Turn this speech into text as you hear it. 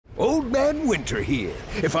Old Man Winter here.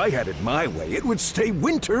 If I had it my way, it would stay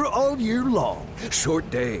winter all year long. Short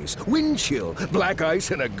days, wind chill, black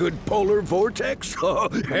ice, and a good polar vortex. Oh,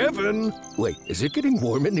 heaven! Wait, is it getting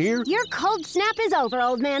warm in here? Your cold snap is over,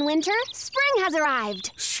 Old Man Winter. Spring has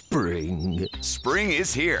arrived. Spring. Spring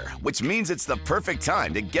is here, which means it's the perfect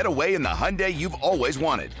time to get away in the Hyundai you've always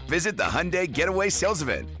wanted. Visit the Hyundai Getaway Sales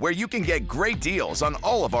Event, where you can get great deals on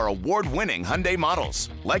all of our award-winning Hyundai models,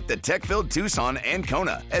 like the tech-filled Tucson and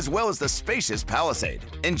Kona, as well as the spacious Palisade.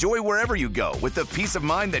 Enjoy wherever you go with the peace of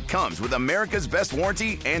mind that comes with America's best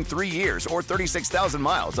warranty and 3 years or 36,000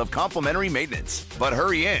 miles of complimentary maintenance. But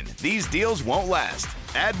hurry in, these deals won't last.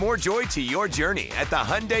 Add more joy to your journey at the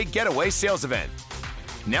Hyundai Getaway Sales Event.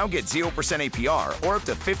 Now get 0% APR or up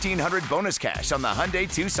to $1,500 bonus cash on the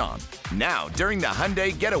Hyundai Tucson. Now, during the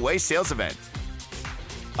Hyundai Getaway Sales Event.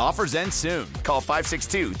 Offers end soon. Call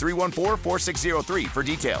 562-314-4603 for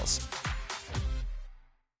details.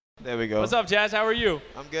 There we go. What's up, Jazz? How are you?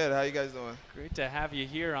 I'm good. How you guys doing? Great to have you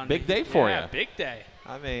here on Big day for you. Big day.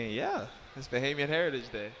 I mean, yeah. It's Bahamian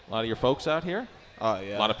Heritage Day. A lot of your folks out here? Oh,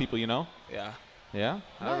 yeah. A lot of people you know? Yeah. Yeah?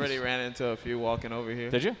 I already ran into a few walking over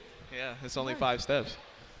here. Did you? Yeah. It's only 5 steps.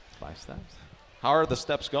 5 steps. How are the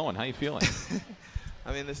steps going? How you feeling?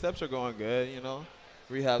 I mean, the steps are going good, you know.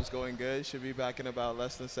 Rehab's going good. Should be back in about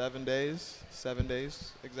less than 7 days. 7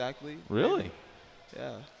 days exactly. Really?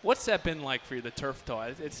 Yeah. What's that been like for you, the turf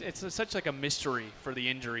toe? It's such like a mystery for the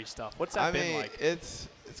injury stuff. What's that been like? It's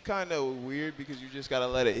kind of weird because you just got to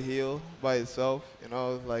let it heal by itself. You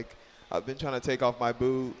know, like I've been trying to take off my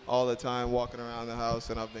boot all the time walking around the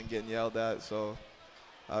house, and I've been getting yelled at. So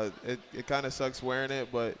it kind of sucks wearing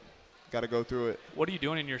it, but got to go through it. What are you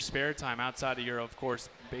doing in your spare time outside of your, of course,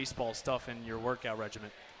 baseball stuff and your workout regimen?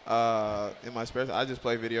 In my spare time, I just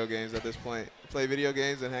play video games at this point. Play video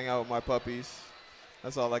games and hang out with my puppies.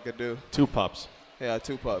 That's all I could do. 2 pups. Yeah,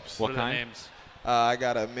 2 pups. What are kind? their names? I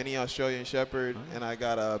got a mini Australian Shepherd, and I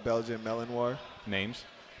got a Belgian Malinois. Names?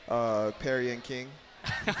 Perry and King.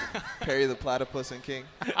 Perry the Platypus and King.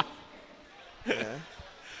 Yeah.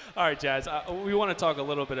 All right, Jazz. We want to talk a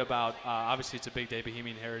little bit about, obviously it's a big day,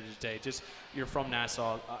 Bahamian Heritage Day. Just, you're from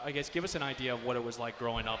Nassau. I guess give us an idea of what it was like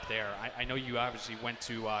growing up there. I know you obviously went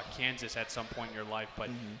to Kansas at some point in your life, but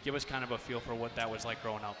give us kind of a feel for what that was like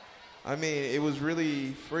growing up. I mean, it was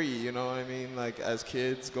really free, you know what I mean? Like, as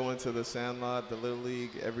kids, going to the Sandlot, the Little League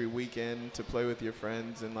every weekend to play with your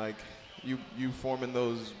friends, and, like, you forming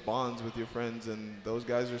those bonds with your friends, and those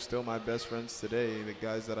guys are still my best friends today. The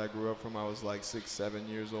guys that I grew up from, I was, like, 6, 7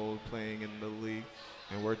 years old playing in the league,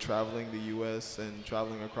 and we're traveling the U.S. and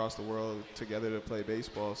traveling across the world together to play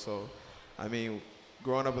baseball. So, I mean,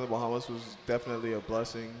 growing up in the Bahamas was definitely a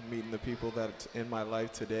blessing, meeting the people that's in my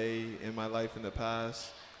life today, in my life in the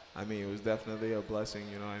past. I mean, it was definitely a blessing,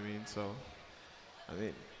 you know what I mean? So, I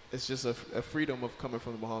mean, it's just a freedom of coming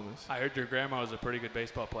from the Bahamas. I heard your grandma was a pretty good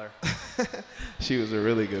baseball player. She was a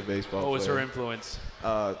really good baseball player. What was her influence?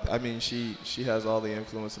 I mean, she has all the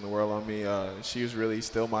influence in the world on me. She was really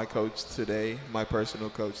still my coach today, my personal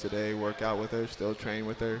coach today. Work out with her, still train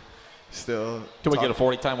with her, still. Can we get a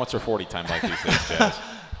 40 time? What's her 40 time like these days, Jazz?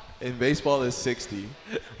 In baseball, it's 60.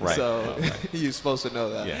 Right. So you're supposed to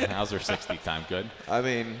know that. Yeah, how's her 60 time? Good? I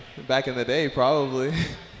mean, back in the day, probably.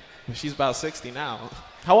 She's about 60 now.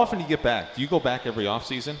 How often do you get back? Do you go back every off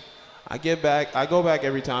season? I go back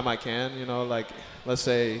every time I can. You know, like, let's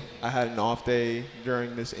say I had an off day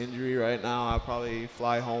during this injury right now. I'll probably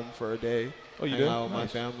fly home for a day. Oh, you hang do? out with my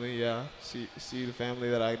Nice. family, yeah. See the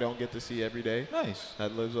family that I don't get to see every day. Nice.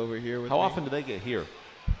 That lives over here with How me. often do they get here?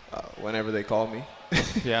 Whenever they call me.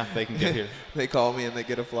 Yeah, they can get here. They call me and they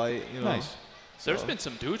get a flight, you know. Nice. So there's been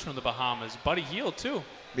some dudes from the Bahamas. Buddy Hield, too.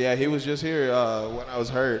 Yeah, he was just here when I was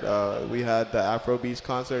hurt. We had the Afrobeats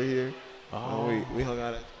concert here. Oh. We hung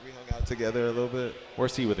out together a little bit.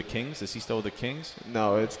 Where's he with the Kings? Is he still with the Kings?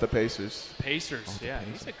 No, it's the Pacers. Pacers, yeah.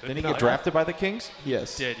 He's a good Didn't he player. get drafted by the Kings?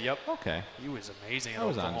 Yes. Did, yep. Okay. He was amazing at I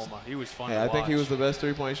was Oklahoma. honest. He was fun Yeah, to I watch. think he was the best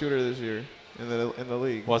three-point shooter this year in the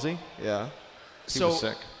league. Was he? Yeah. So was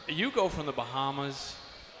sick. you go from the Bahamas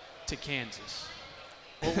to Kansas.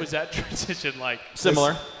 What was that transition like?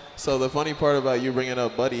 Similar. So the funny part about you bringing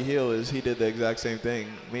up Buddy Hield is he did the exact same thing.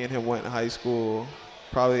 Me and him went to high school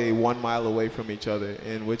probably 1 mile away from each other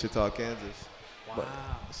in Wichita, Kansas. Wow.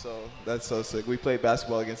 So that's so sick. We played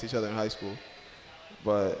basketball against each other in high school.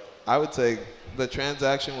 But I would say the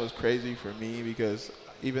transaction was crazy for me because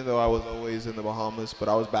even though I was always in the Bahamas, but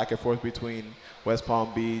I was back and forth between West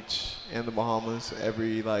Palm Beach and the Bahamas.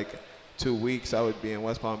 Every 2 weeks I would be in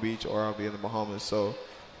West Palm Beach or I'll be in the Bahamas. So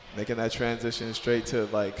making that transition straight to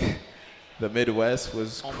the Midwest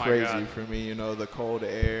was Oh my crazy God. for me. You know, the cold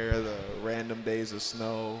air, the random days of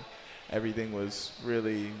snow. Everything was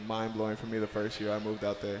really mind-blowing for me the first year I moved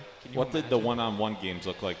out there. What did the one-on-one games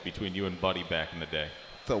look like between you and Buddy back in the day?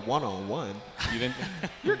 The one-on-one. You didn't.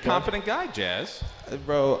 You're a confident guy, Jazz.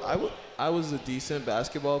 Bro, I was a decent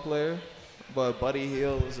basketball player, but Buddy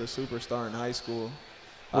Hield was a superstar in high school.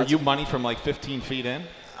 Were you money from like 15 feet in?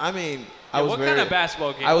 I mean, Yeah, what kind of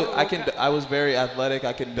basketball game? I was very athletic.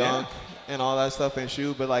 I could dunk and all that stuff and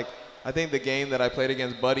shoot, but like I think the game that I played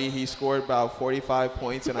against Buddy, he scored about 45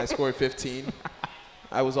 points and I scored 15.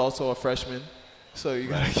 I was also a freshman, so you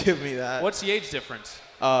gotta give me that. What's the age difference?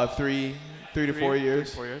 3 to 4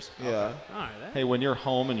 years. 4 years? Yeah. Okay. All right. Hey, when you're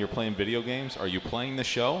home and you're playing video games, are you playing the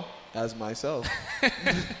show? As myself.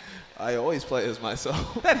 I always play as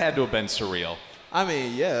myself. That had to have been surreal. I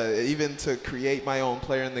mean, yeah, even to create my own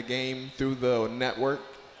player in the game through the network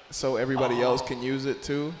so everybody else can use it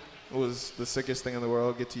too. It was the sickest thing in the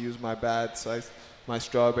world. Get to use my bats, my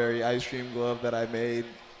strawberry ice cream glove that I made.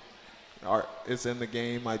 It's in the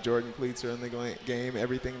game. My Jordan cleats are in the game.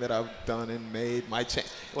 Everything that I've done and made. My chain.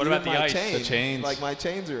 What about the ice? The chains. Like my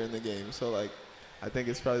chains are in the game. So like, I think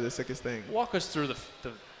it's probably the sickest thing. Walk us through the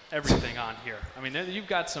everything on here. I mean, you've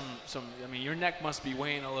got some. I mean, your neck must be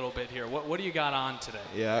weighing a little bit here. What do you got on today?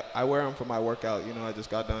 Yeah, I wear them for my workout. You know, I just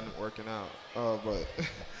got done working out. But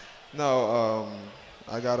no,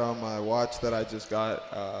 I got on my watch that I just got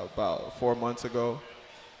about 4 months ago.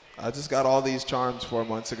 I just got all these charms 4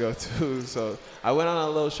 months ago too. So I went on a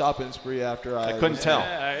little shopping spree after I couldn't tell.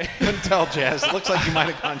 Couldn't tell, Jazz. It looks like you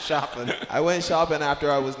might have gone shopping. I went shopping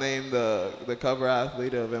after I was named the cover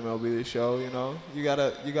athlete of MLB The Show. You know, you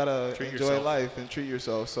gotta enjoy yourself. life and treat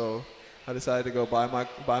yourself. So I decided to go buy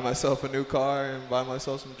myself a new car and buy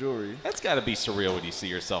myself some jewelry. That's got to be surreal when you see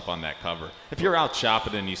yourself on that cover. If you're out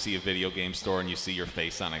shopping and you see a video game store and you see your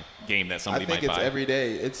face on a game that somebody might buy. I think it's every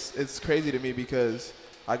day. It's crazy to me because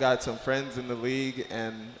I got some friends in the league,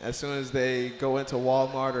 and as soon as they go into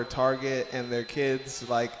Walmart or Target and their kids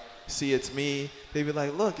like see it's me, they be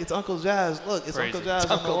like, "Look, it's Uncle Jazz. Look, it's Crazy. Uncle Jazz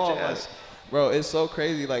It's on the Uncle wall." Jazz. Like, bro, it's so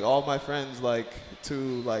crazy. Like all my friends, like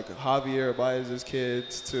to like Javier Baez's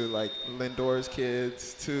kids, to like Lindor's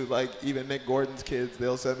kids, to like even Nick Gordon's kids,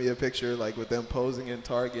 they'll send me a picture like with them posing in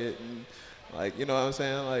Target, and like, you know what I'm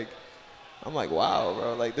saying? Like, I'm like, wow,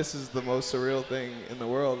 bro, like this is the most surreal thing in the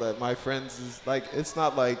world that my friends is like, it's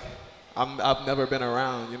not like I've never been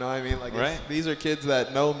around, you know what I mean? Like these are kids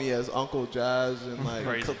that know me as Uncle Jazz and like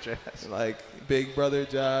Crazy. like Big Brother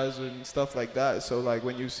Jazz and stuff like that. So like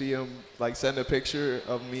when you see them like send a picture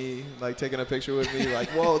of me, like taking a picture with me, like,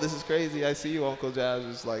 whoa, this is crazy. I see you, Uncle Jazz.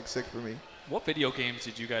 It's like sick for me. What video games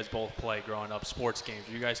did you guys both play growing up? Sports games?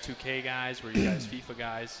 Were you guys 2K guys? Were you guys FIFA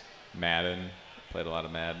guys? Madden. Played a lot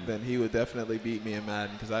of Madden. Then he would definitely beat me in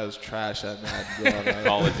Madden because I was trash at Madden growing up.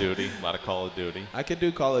 Call of Duty. A lot of Call of Duty. I could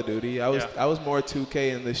do Call of Duty. I was more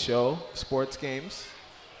 2K in the show, sports games.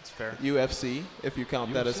 That's fair. UFC, if you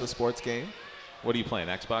count that UFC? as a sports game. What are you playing,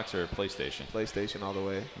 Xbox or PlayStation? PlayStation all the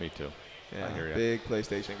way. Me too. Yeah, I hear ya. big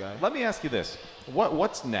PlayStation guy. Let me ask you this.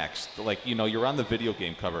 What's next? Like, you know, you're on the video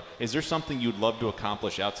game cover. Is there something you'd love to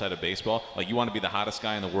accomplish outside of baseball? Like, you want to be the hottest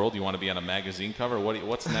guy in the world? You want to be on a magazine cover?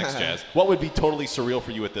 What's next, Jazz? What would be totally surreal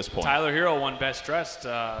for you at this point? Tyler Hero won Best Dressed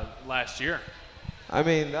last year. I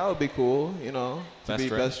mean, that would be cool, you know, to be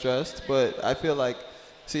best dressed. But I feel like,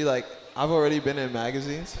 see, like, I've already been in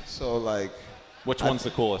magazines. So, like. Which one's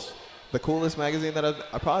the coolest? The coolest magazine that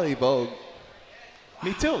I probably Vogue.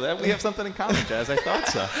 Me too. We have something in common, Jazz. I thought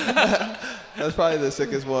so. That's probably the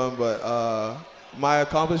sickest one, but my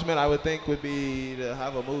accomplishment, I would think, would be to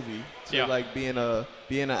have a movie. To like being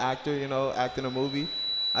an actor, you know, act in a movie.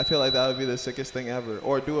 I feel like that would be the sickest thing ever.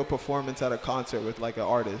 Or do a performance at a concert with like an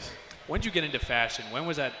artist. When did you get into fashion? When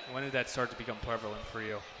did that start to become prevalent for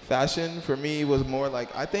you? Fashion for me was more like,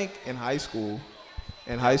 I think in high school.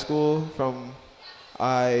 In high school,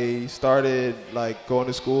 I started like going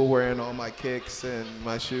to school wearing all my kicks and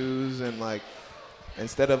my shoes, and like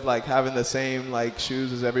instead of like having the same like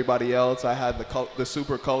shoes as everybody else, I had the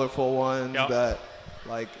super colorful ones that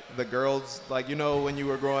like the girls, like, you know, when you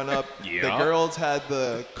were growing up, the girls had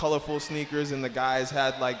the colorful sneakers and the guys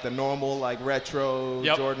had like the normal like retro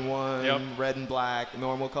Jordan 1 red and black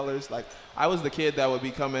normal colors. Like I was the kid that would be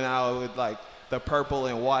coming out with like the purple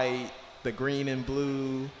and white, the green and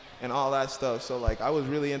blue, and all that stuff. So like I was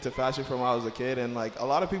really into fashion from when I was a kid, and like a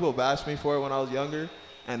lot of people bashed me for it when I was younger,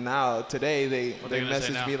 and now today they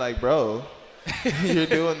message me like, bro, you're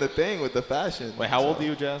doing the thing with the fashion. Wait, how old are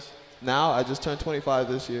you, Jazz? Now I just turned 25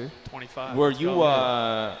 this year. 25. Were you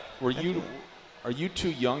Are you too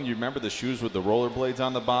young? You remember the shoes with the rollerblades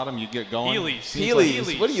on the bottom? You get going.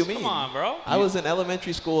 Heelys. What do you mean? Come on, bro. I was in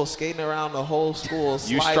elementary school skating around the whole school.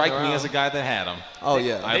 You strike me as a guy that had them. Oh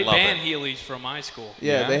yeah. They banned Heelys from my school.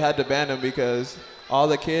 Yeah, they had to ban them because all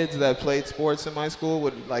the kids that played sports in my school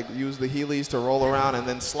would like use the Heelys to roll around and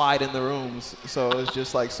then slide in the rooms. So it was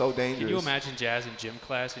just like so dangerous. Can you imagine Jazz in gym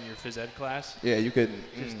class, in your phys ed class? Yeah, you could.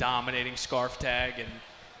 Just dominating scarf tag and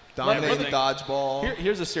Dominating dodgeball.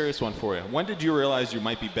 Here's a serious one for you. When did you realize you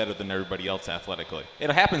might be better than everybody else athletically?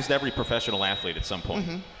 It happens to every professional athlete at some point.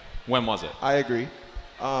 When was it? I agree.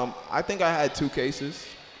 I think I had 2 cases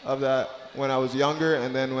of that when I was younger,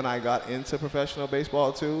 and then when I got into professional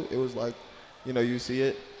baseball too. It was like, you know, you see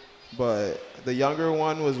it. But the younger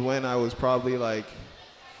one was when I was probably like,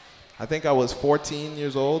 I think I was 14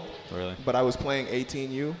 years old. Really? But I was playing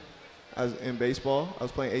 18U in baseball. I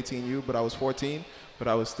was playing 18U, but I was 14. But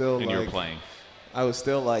I was still and like, you were playing. I was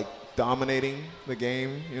still like dominating the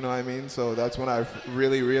game, you know what I mean? So that's when I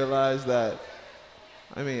really realized that,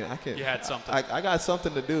 I mean, I can. You had something. I got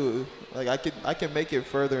something to do. Like I can make it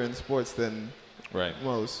further in sports than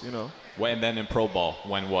most, you know. And then in pro ball,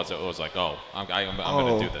 when was it? It was like, I'm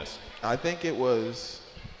going to do this. I think I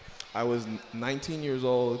was 19 years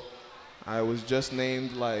old. I was just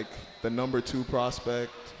named like the number 2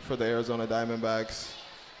 prospect for the Arizona Diamondbacks.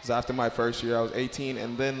 It was after my first year. I was 18,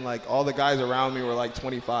 and then like all the guys around me were like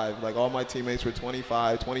 25. Like all my teammates were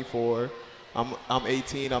 25, 24. I'm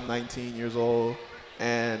 18. I'm 19 years old,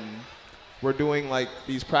 and we're doing like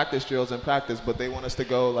these practice drills in practice, but they want us to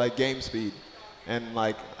go like game speed, and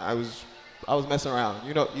like I was messing around.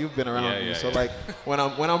 You know, you've been around me, so like when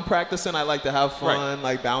I'm practicing, I like to have fun,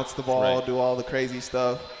 like bounce the ball, do all the crazy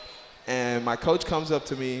stuff. And my coach comes up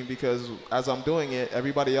to me because as I'm doing it,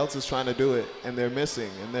 everybody else is trying to do it, and they're missing.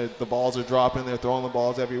 And the balls are dropping. They're throwing the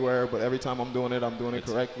balls everywhere. But every time I'm doing it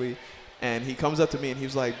correctly. And he comes up to me, and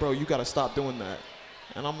he's like, bro, you got to stop doing that.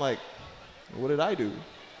 And I'm like, what did I do?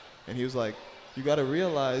 And he was like, you got to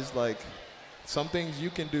realize, like, some things you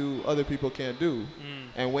can do other people can't do.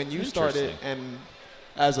 And when you started, and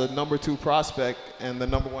as a number 2 prospect, and the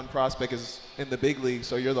number 1 prospect is in the big league,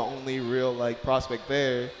 so you're the only real, like, prospect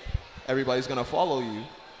there, everybody's going to follow you.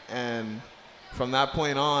 And from that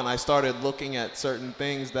point on, I started looking at certain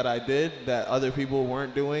things that I did that other people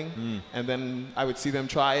weren't doing. And then I would see them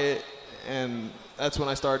try it. And that's when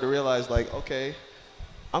I started to realize, like, okay,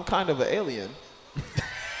 I'm kind of an alien.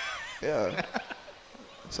 Yeah.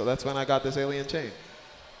 So that's when I got this alien chain.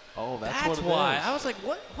 Oh, that's what it why. is. I was like,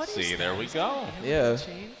 what is that? See, there we go. Yeah.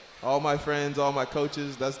 All my friends, all my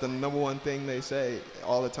coaches, that's the number 1 thing they say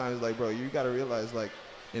all the time is like, bro, you got to realize, like,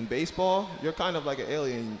 in baseball, you're kind of like an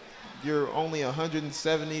alien. You're only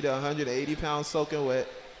 170 to 180 pounds soaking wet.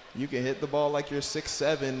 You can hit the ball like you're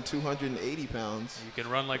 6'7", 280 pounds. You can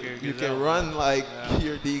run like a gazelle. You can run like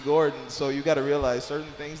you're D. Gordon. So you got to realize certain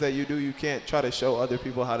things that you do, you can't try to show other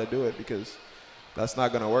people how to do it because that's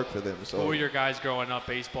not going to work for them. So who were your guys growing up,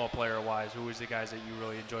 baseball player-wise? Who was the guys that you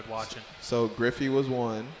really enjoyed watching? So Griffey was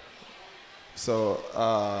one. So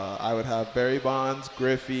I would have Barry Bonds,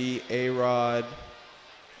 Griffey, A-Rod,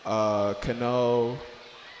 Cano,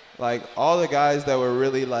 like all the guys that were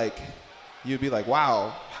really like, you'd be like,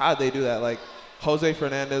 wow, how'd they do that? Like Jose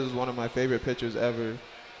Fernandez was one of my favorite pitchers ever.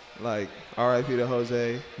 Like R.I.P. to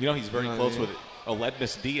Jose. You know, he's very close with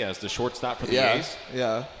Aledmus Diaz, the shortstop for the A's.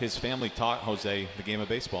 Yeah. His family taught Jose the game of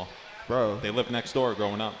baseball. Bro. They lived next door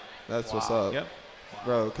growing up. That's what's up. Yep.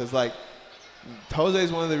 Bro, because like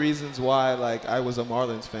Jose's one of the reasons why like I was a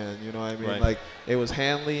Marlins fan, you know what I mean? Right. Like it was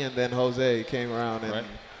Hanley and then Jose came around and Right.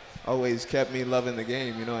 always kept me loving the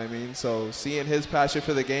game, you know what I mean? So seeing his passion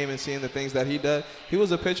for the game and seeing the things that he does, he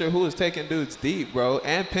was a pitcher who was taking dudes deep, bro,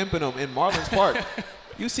 and pimping them in Marlins Park.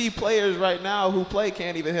 You see players right now who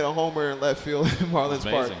can't even hit a homer in left field in Marlins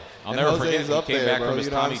Park. I'll never forget, he came back from his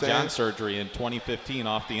you know Tommy John surgery in 2015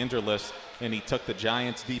 off the injured list, and he took the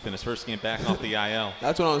Giants deep in his first game back off the IL.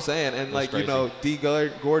 That's what I'm saying. And, like, crazy. you know, D.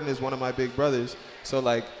 Gordon is one of my big brothers. So,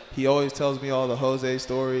 like, he always tells me all the Jose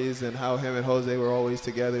stories and how him and Jose were always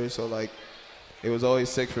together. So, like, it was always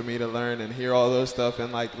sick for me to learn and hear all those stuff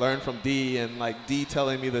and, like, learn from D and, like, D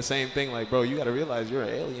telling me the same thing. Like, bro, you got to realize you're an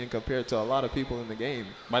alien compared to a lot of people in the game.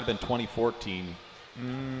 Might have been 2014.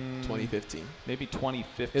 2015. Maybe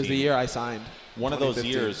 2015. It was the year I signed. One of those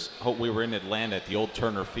years, we were in Atlanta at the old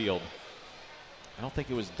Turner Field. I don't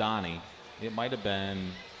think it was Donnie. It might have been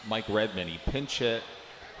Mike Redmond. He pinch hit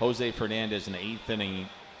Jose Fernandez in the 8th inning.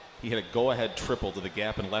 He hit a go-ahead triple to the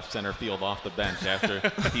gap in left center field off the bench after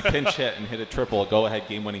he pinch hit and hit a triple, a go-ahead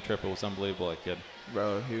game-winning triple. It was unbelievable, that kid.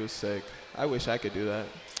 Bro, he was sick. I wish I could do that.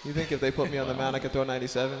 You think if they put me on the mound, I could throw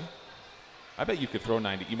 97? I bet you could throw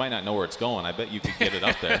 90. You might not know where it's going. I bet you could get it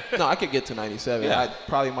up there. No, I could get to 97. Yeah. I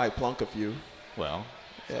probably might plunk a few. Well,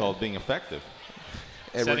 it's called being effective.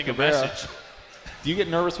 Sending a message. Do you get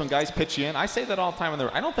nervous when guys pitch you in? I say that all the time.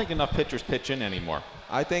 I don't think enough pitchers pitch in anymore.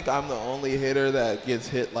 I think I'm the only hitter that gets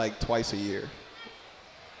hit like twice a year.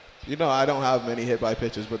 You know, I don't have many hit by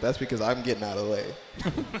pitches, but that's because I'm getting out of the way.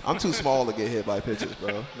 I'm too small to get hit by pitches,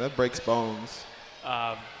 bro. That breaks bones.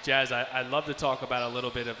 Jazz, I'd love to talk about a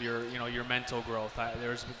little bit of your mental growth.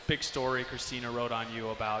 There's a big story Christina wrote on you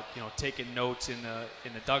about, taking notes in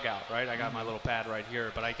the dugout, right? I got my little pad right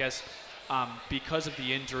here, but I guess because of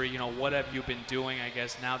the injury, what have you been doing? I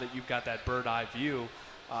guess now that you've got that bird eye view,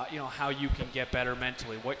 how you can get better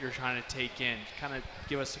mentally, what you're trying to take in. Kind of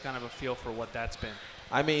give us kind of a feel for what that's been.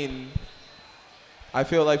 I mean, I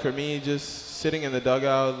feel like for me, just sitting in the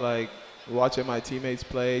dugout, like watching my teammates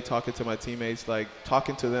play, talking to my teammates, like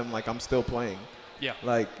talking to them like I'm still playing. Yeah.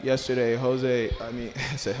 Like yesterday,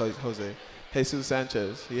 Jesus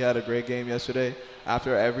Sanchez, he had a great game yesterday.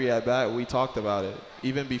 After every at-bat, we talked about it,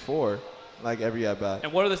 even before, like every at-bat.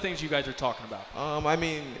 And what are the things you guys are talking about? I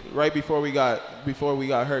mean, right before we got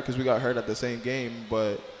hurt, because we got hurt at the same game,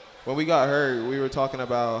 but when we got hurt, we were talking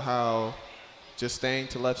about how just staying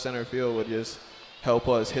to left center field would just help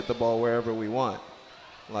us hit the ball wherever we want.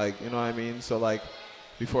 Like, you know what I mean? So, like,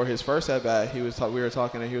 before his first at-bat, we were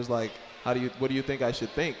talking, and he was like, what do you think I should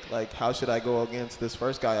think? Like, how should I go against this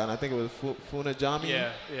first guy? And I think it was Funajami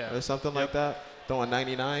or something like that, throwing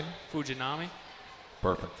 99. Fujinami.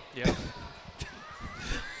 Perfect. Yeah.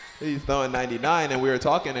 He's throwing 99, and we were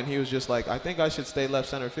talking, and he was just like, I think I should stay left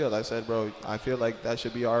center field. I said, bro, I feel like that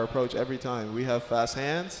should be our approach every time. We have fast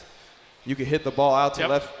hands. You can hit the ball out to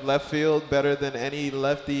left field better than any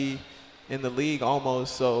lefty in the league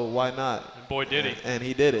almost, so why not? And boy, did he. And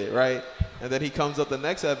he did it, right? And then he comes up the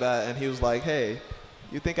next at-bat, and he was like, hey,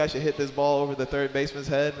 you think I should hit this ball over the third baseman's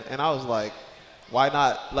head? And I was like, why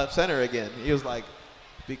not left center again? He was like,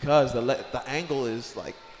 because the angle is,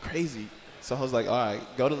 like, crazy. So I was like, all right,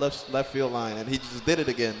 go to left field line. And he just did it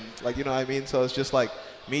again. Like, you know what I mean? So it's just like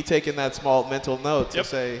me taking that small mental note to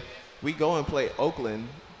say, we go and play Oakland.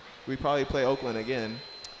 We probably play Oakland again,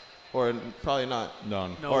 or probably not.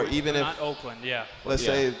 No, or even if not Oakland, let's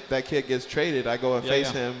say that kid gets traded, I go and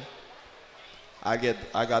face him. I got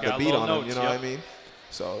the beat on him. You know what I mean?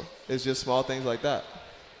 So it's just small things like that.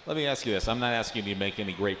 Let me ask you this. I'm not asking you to make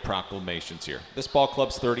any great proclamations here. This ball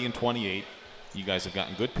club's 30-28. You guys have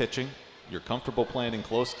gotten good pitching. You're comfortable playing in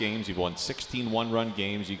close games. You've won 16 one-run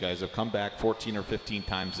games. You guys have come back 14 or 15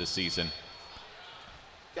 times this season.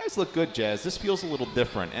 You guys look good, Jazz. This feels a little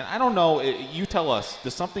different. And I don't know, you tell us,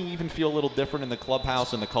 does something even feel a little different in the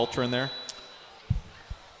clubhouse and the culture in there?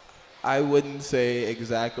 I wouldn't say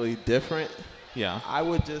exactly different. Yeah. I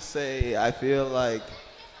would just say I feel like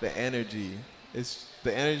the energy. It's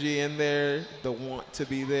the energy in there, the want to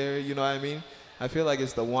be there, you know what I mean? I feel like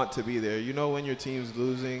it's the want to be there. You know, when your team's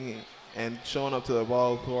losing and showing up to the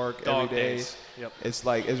ballpark every day, it's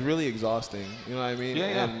like, it's really exhausting, you know what I mean?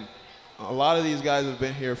 Yeah. And a lot of these guys have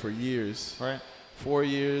been here for years. Right. 4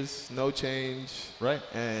 years, no change. Right.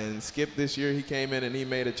 And Skip this year, he came in and he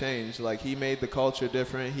made a change. Like, he made the culture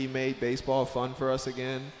different. He made baseball fun for us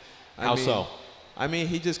again. How so? I mean,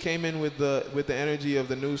 he just came in with the energy of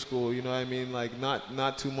the new school. You know what I mean? Like,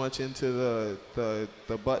 not too much into the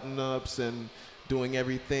button-ups and doing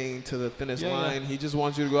everything to the thinnest line. He just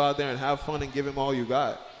wants you to go out there and have fun and give him all you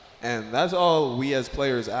got. And that's all we as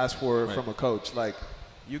players ask for from a coach. Like,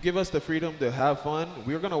 you give us the freedom to have fun,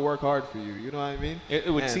 we're going to work hard for you. You know what I mean?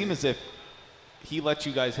 It would seem as if he let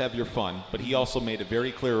you guys have your fun, but he also made it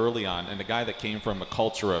very clear early on, and a guy that came from a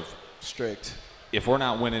culture of strict. If we're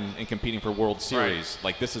not winning and competing for World Series,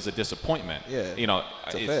 like, this is a disappointment. Yeah. You know,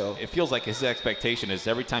 it feels like his expectation is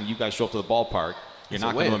every time you guys show up to the ballpark, you're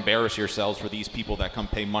not going to embarrass yourselves for these people that come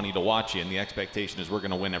pay money to watch you, and the expectation is we're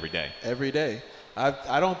going to win every day. Every day.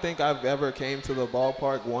 I don't think I've ever came to the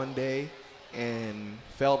ballpark one day and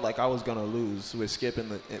felt like I was gonna lose with Skip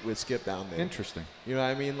down there. Interesting. You know what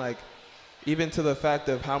I mean? Like, even to the fact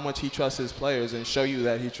of how much he trusts his players and show you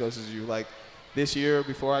that he trusts you. Like, this year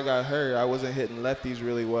before I got hurt, I wasn't hitting lefties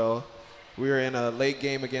really well. We were in a late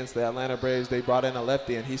game against the Atlanta Braves. They brought in a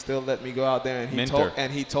lefty, and he still let me go out there.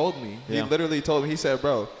 And he told me. He literally told me. He said,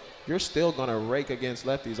 "Bro, you're still gonna rake against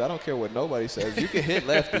lefties. I don't care what nobody says. You can hit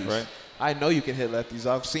lefties." Right. I know you can hit lefties.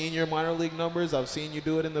 I've seen your minor league numbers. I've seen you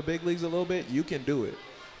do it in the big leagues a little bit. You can do it.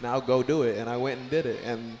 Now go do it. And I went and did it.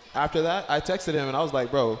 And after that, I texted him, and I was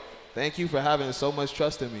like, bro, thank you for having so much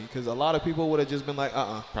trust in me. Because a lot of people would have just been like,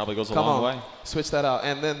 Probably goes a long way. Switch that out.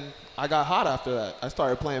 And then I got hot after that. I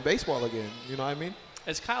started playing baseball again. You know what I mean?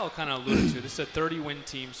 As Kyle kind of alluded to, this is a 30-win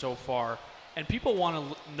team so far. And people want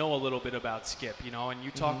to know a little bit about Skip, you know, and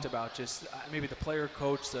you talked about just maybe the player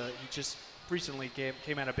coach, he just recently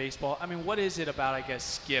came out of baseball. I mean, what is it about, I guess,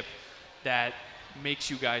 Skip that makes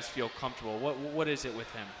you guys feel comfortable? What is it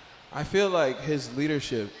with him? I feel like his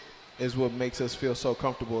leadership is what makes us feel so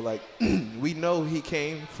comfortable. Like, we know he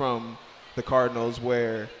came from the Cardinals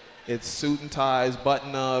where it's suit and ties,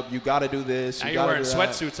 button up, you got to do this. Now you're wearing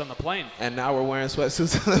sweatsuits on the plane. And now we're wearing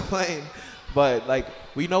sweatsuits on the plane. But, like,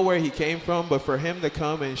 we know where he came from, but for him to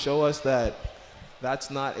come and show us that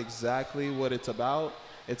that's not exactly what it's about.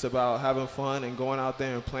 It's about having fun and going out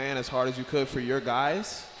there and playing as hard as you could for your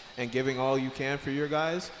guys and giving all you can for your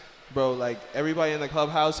guys. Bro, like, everybody in the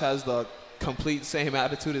clubhouse has the complete same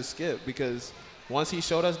attitude as Skip, because once he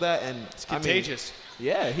showed us that, and it's contagious.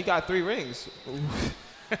 Yeah, he got 3 rings.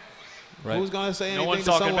 Right. Who's going to say anything no one's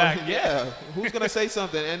to talking someone? back. Yeah, who's going to say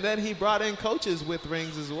something? And then he brought in coaches with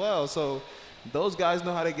rings as well. So those guys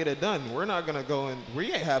know how to get it done. We're not going to go in.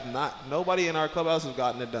 Nobody in our clubhouse has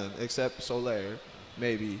gotten it done except Soler,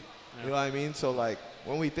 maybe. Yeah. You know what I mean? So, like,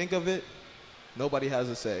 when we think of it, nobody has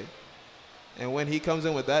a say. And when he comes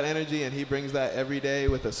in with that energy and he brings that every day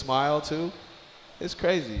with a smile too, it's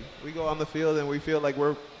crazy. We go on the field and we feel like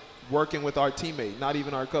we're working with our teammate, not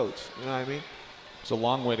even our coach. You know what I mean? It's a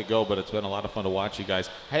long way to go, but it's been a lot of fun to watch you guys.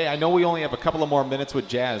 Hey, I know we only have a couple of more minutes with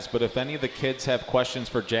Jazz, but if any of the kids have questions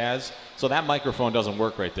for Jazz, so that microphone doesn't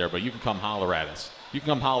work right there, but you can come holler at us.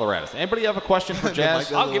 Anybody have a question for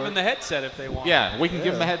Jazz? I'll give them the headset if they want. Yeah, we can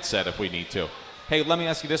give them a headset if we need to. Hey, let me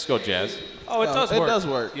ask you this, Jazz. Oh, it does work. It does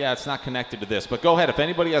work. Yeah, it's not connected to this, but go ahead. If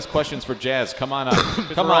anybody has questions for Jazz, come on up.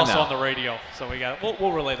 Come we're on also now. on the radio, so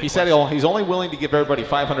we'll relay the He question. said he's only willing to give everybody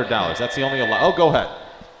 $500. That's the only Oh, go ahead.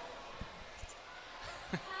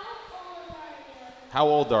 How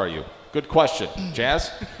old are you? Good question.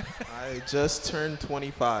 Jazz? I just turned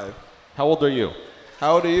 25. How old are you?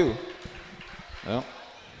 How old are you? Well,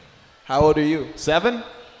 How old are you? 7?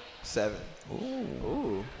 7.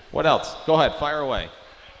 Ooh. What else? Go ahead. Fire away.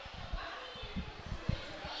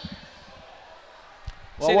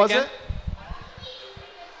 Say What was again. it?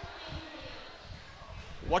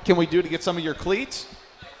 What can we do to get some of your cleats?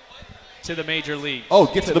 To the major league. Oh,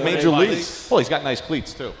 get to the major leagues. leagues. Well, he's got nice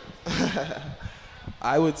cleats, too.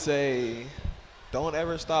 I would say don't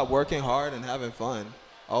ever stop working hard and having fun.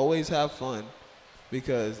 Always have fun,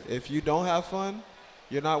 because if you don't have fun,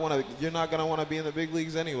 you're not gonna want to be in the big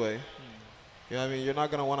leagues anyway. You know what I mean? You're not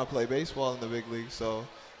gonna want to play baseball in the big leagues. So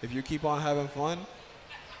if you keep on having fun,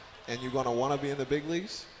 and you're gonna want to be in the big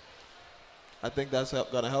leagues, I think that's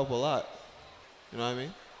gonna help a lot. You know what I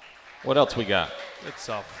mean? What else we got? Good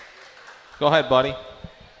stuff. Go ahead, buddy.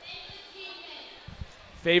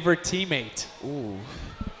 Favorite teammate? Ooh,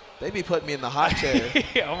 they be putting me in the hot chair.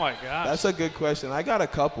 Oh my gosh. That's a good question. I got a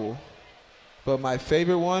couple, but my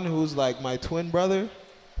favorite one, who's like my twin brother,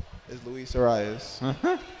 is Luis Arias.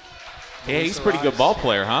 Hey, he's a pretty good ball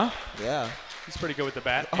player, huh? Yeah. He's pretty good with the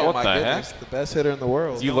bat. Oh What my the goodness, heck? the best hitter in the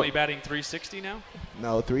world. Is he only batting 360 now?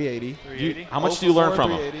 No, 380. 380? How much Oh do you for learn 4,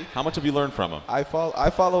 from him? 380. How much have you learned from him? I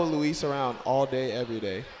follow Luis around all day, every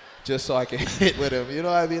day, just so I can hit with him. You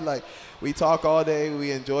know what I mean? Like, we talk all day.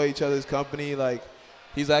 We enjoy each other's company. Like,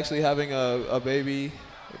 he's actually having a baby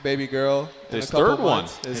girl. In His a couple third one.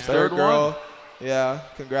 months. His His third third girl. one? Yeah.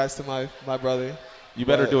 Congrats to my brother. You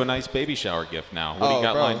better But- do a nice baby shower gift now. What do you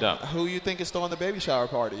got bro, lined up? Who you think is throwing the baby shower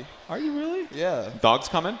party? Are you really? Yeah. Dogs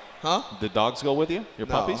coming? Huh? The dogs go with you? Your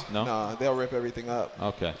No, puppies? No? No, they'll rip everything up.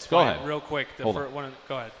 Okay. It's Go fine. ahead. Real quick. Hold on.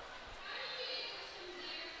 Go ahead.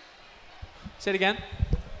 Say it again.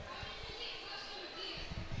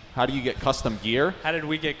 How do you get custom gear? How did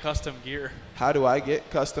we get custom gear? How do I get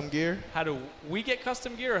custom gear? How do we get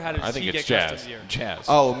custom gear, or how does I think he it's get Jazz. custom gear? Jazz.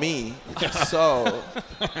 Oh, me. So,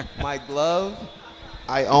 my glove,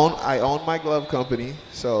 I own my glove company,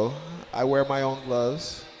 so I wear my own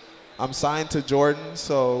gloves. I'm signed to Jordan,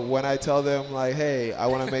 so when I tell them, like, hey, I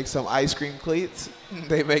want to make some ice cream cleats,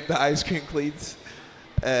 they make the ice cream cleats.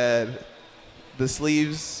 And the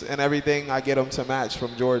sleeves and everything, I get them to match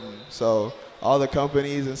from Jordan. So all the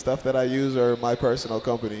companies and stuff that I use are my personal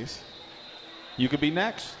companies. You could be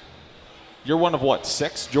next. You're one of what,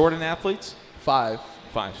 6 Jordan athletes? 5.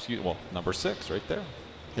 5, excuse me. Well, number 6 right there.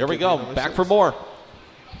 Here we could be go. number Back 6. for more.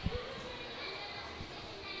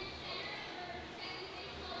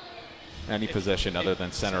 Any position other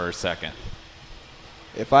than center or second.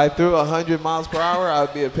 If I threw 100 miles per hour,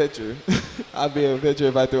 I'd be a pitcher. I'd be a pitcher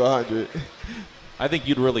if I threw 100. I think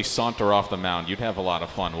you'd really saunter off the mound. You'd have a lot of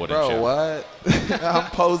fun, wouldn't you? Bro, what? I'm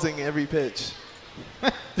posing every pitch.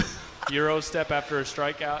 Euro step after a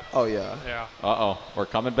strikeout. Oh, yeah. Yeah. Uh-oh. We're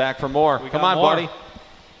coming back for more. We Come got on, more. buddy.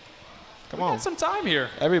 Come We on. got some time here.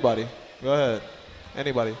 Everybody. Go ahead.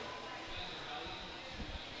 Anybody.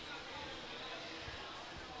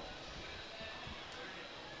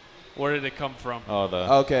 Where did it come from?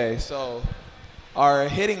 Okay, so our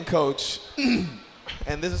hitting coach,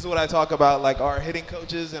 and this is what I talk about, like our hitting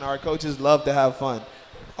coaches and our coaches love to have fun.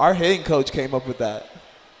 Our hitting coach came up with that.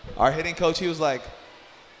 Our hitting coach, he was like,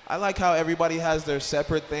 I like how everybody has their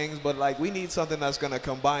separate things, but like we need something that's gonna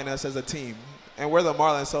combine us as a team. And we're the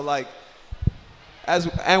Marlins, so like,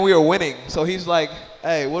 and we were winning. So he's like,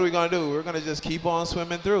 hey, what are we gonna do? We're gonna just keep on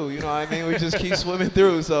swimming through. You know what I mean? We just keep swimming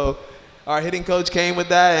through. So our hitting coach came with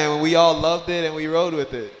that, and we all loved it, and we rode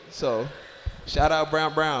with it. So shout out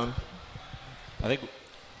Brown. I think.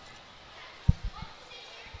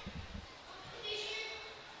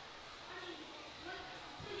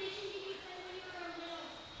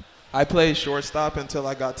 I played shortstop until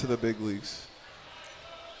I got to the big leagues.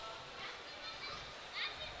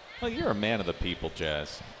 Well, you're a man of the people,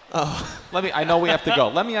 Jazz. Oh. I know we have to go.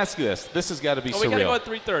 Let me ask you this. This has got to be surreal. We got to go at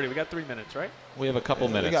 3:30. We got 3 minutes, right? We have a couple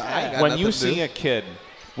minutes. I ain't got When nothing you to see do. a kid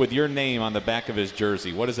with your name on the back of his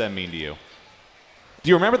jersey, what does that mean to you? Do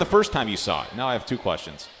you remember the first time you saw it? Now I have 2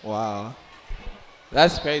 questions. Wow.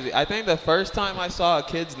 That's crazy. I think the first time I saw a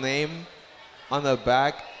kid's name on the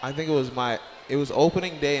back, I think it was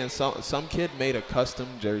opening day, and some kid made a custom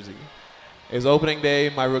jersey. It was opening day,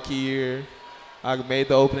 my rookie year. I made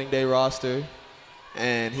the opening day roster,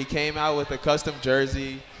 and he came out with a custom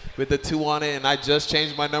jersey with the 2 on it, and I just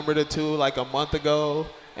changed my number to 2 like a month ago,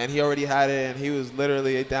 and he already had it, and he was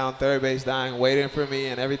literally down third base dying, waiting for me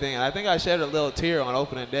and everything. And I think I shed a little tear on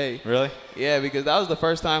opening day. Really? Yeah, because that was the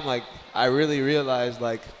first time like I really realized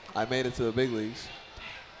like I made it to the big leagues.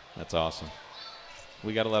 That's awesome.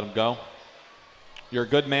 We got to let him go. You're a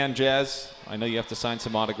good man, Jazz. I know you have to sign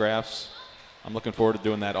some autographs. I'm looking forward to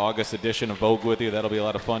doing that August edition of Vogue with you. That'll be a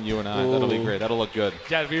lot of fun, you and I. Ooh. That'll be great. That'll look good.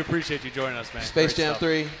 Jazz, we appreciate you joining us, man. Space Great Jam stuff.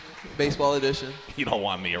 3, baseball edition. You don't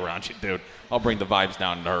want me around you, dude. I'll bring the vibes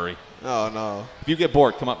down in a hurry. Oh, no. If you get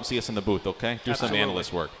bored, come up and see us in the booth, okay? Do some Absolutely.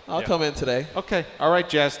 analyst work. I'll come in today. Okay. All right,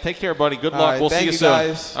 Jazz. Take care, buddy. Good All luck. right, We'll see thank you you, soon.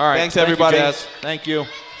 guys. All right. Thanks, Thank you, everybody. Jazz. Thank you.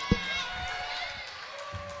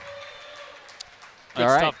 Good All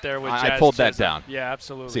right. stuff there with I Jazz. pulled that Chisholm. down. Yeah,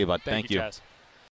 absolutely. See you, bud. Thank Thank you. Jazz.